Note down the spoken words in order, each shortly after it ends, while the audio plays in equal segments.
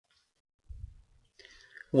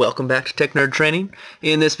Welcome back to Tech Nerd Training.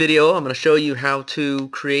 In this video, I'm going to show you how to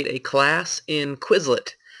create a class in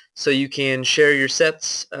Quizlet so you can share your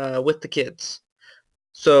sets with the kids.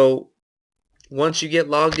 So once you get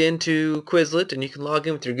logged into Quizlet, and you can log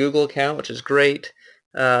in with your Google account, which is great,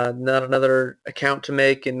 not another account to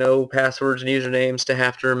make and no passwords and usernames to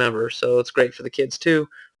have to remember. So it's great for the kids too.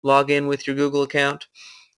 Log in with your Google account.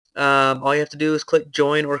 All you have to do is click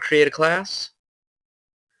Join or Create a Class,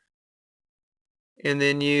 and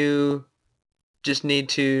then you just need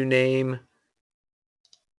to name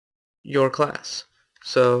your class.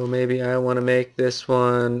 So maybe I want to make this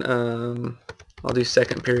one, I'll do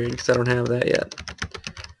second period because I don't have that yet.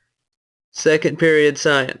 Second period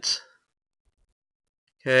science.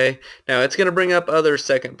 Okay, now it's going to bring up other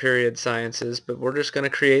second period sciences, but we're just going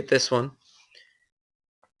to create this one.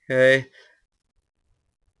 Okay,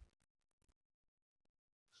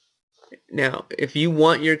 now if you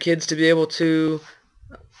want your kids to be able to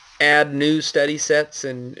add new study sets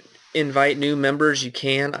and invite new members, you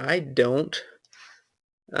can. I don't.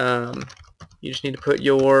 You just need to put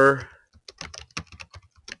your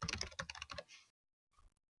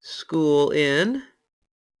school in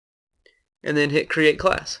and then hit create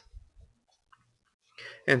class.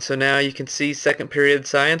 And so now you can see second period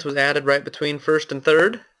science was added right between first and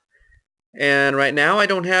third. And right now I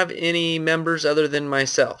don't have any members other than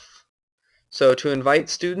myself. So to invite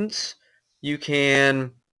students, you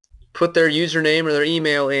can put their username or their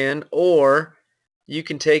email in, or you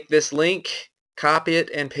can take this link, copy it,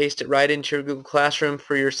 and paste it right into your Google Classroom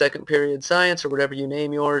for your second period science or whatever you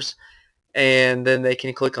name yours, and then they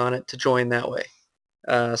can click on it to join that way.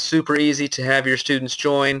 Super easy to have your students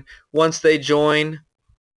join. Once they join,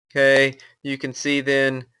 okay, you can see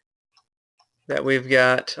then that we've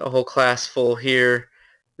got a whole class full here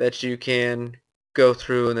that you can go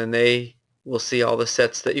through, and then they will see all the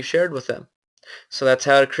sets that you shared with them. So that's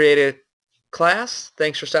how to create a class.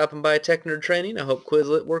 Thanks for stopping by Tech Nerd Training. I hope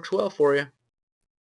Quizlet works well for you.